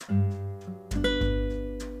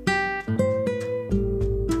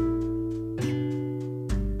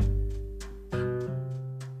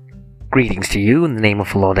Greetings to you in the name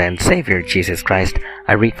of Lord and Savior Jesus Christ.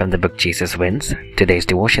 I read from the book Jesus Wins. Today's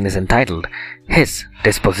devotion is entitled His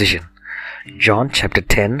Disposition. John chapter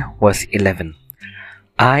 10 verse 11.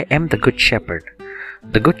 I am the good shepherd.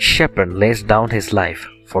 The good shepherd lays down his life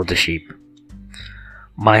for the sheep.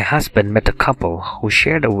 My husband met a couple who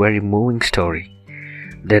shared a very moving story.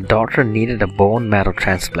 Their daughter needed a bone marrow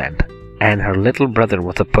transplant, and her little brother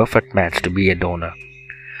was a perfect match to be a donor.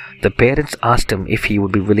 The parents asked him if he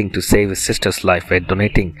would be willing to save his sister's life by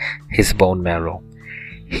donating his bone marrow.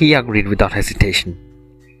 He agreed without hesitation.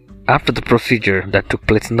 After the procedure that took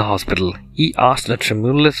place in the hospital, he asked in a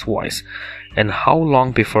tremulous voice, "And how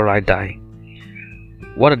long before I die?"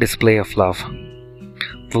 What a display of love!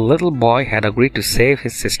 The little boy had agreed to save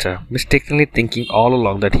his sister, mistakenly thinking all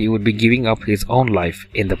along that he would be giving up his own life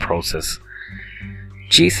in the process.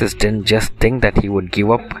 Jesus didn't just think that he would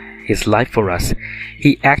give up his life for us,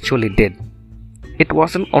 he actually did. It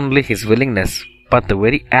wasn't only his willingness, but the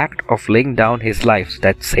very act of laying down his life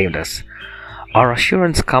that saved us. Our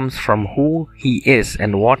assurance comes from who he is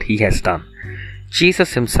and what he has done.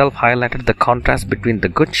 Jesus himself highlighted the contrast between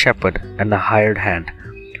the good shepherd and the hired hand,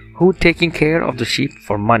 who, taking care of the sheep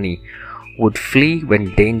for money, would flee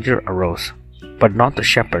when danger arose, but not the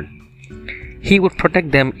shepherd. He would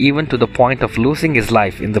protect them even to the point of losing his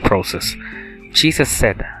life in the process. Jesus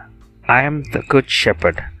said, "I am the good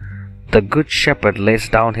shepherd. The good shepherd lays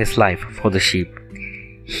down his life for the sheep."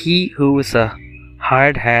 He who is a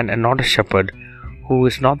hired hand and not a shepherd, who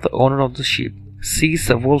is not the owner of the sheep, sees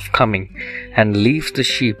the wolf coming and leaves the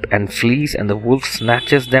sheep and flees, and the wolf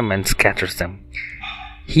snatches them and scatters them.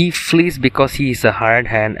 He flees because he is a hired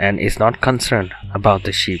hand and is not concerned about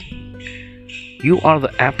the sheep. You are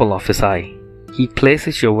the apple of his eye. He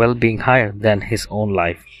places your well-being higher than his own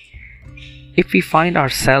life. If we find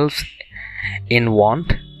ourselves in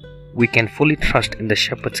want, we can fully trust in the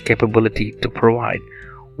shepherd's capability to provide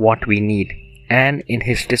what we need and in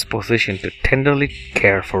his disposition to tenderly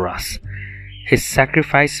care for us. His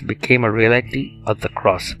sacrifice became a reality at the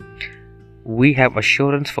cross. We have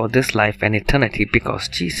assurance for this life and eternity because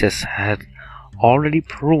Jesus had already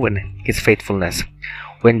proven his faithfulness.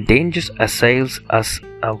 When danger assails us,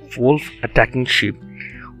 a wolf attacking sheep,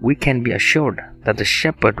 we can be assured that the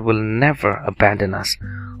shepherd will never abandon us.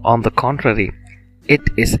 On the contrary, it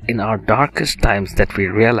is in our darkest times that we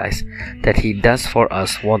realize that he does for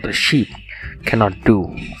us what the sheep cannot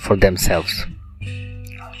do for themselves.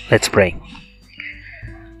 Let's pray.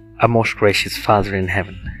 Our most gracious Father in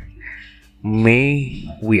heaven, may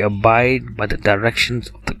we abide by the directions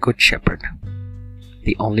of the Good Shepherd,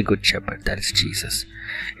 the only Good Shepherd, that is Jesus.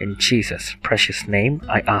 In Jesus' precious name,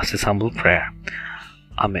 I ask this humble prayer.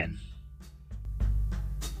 Amen.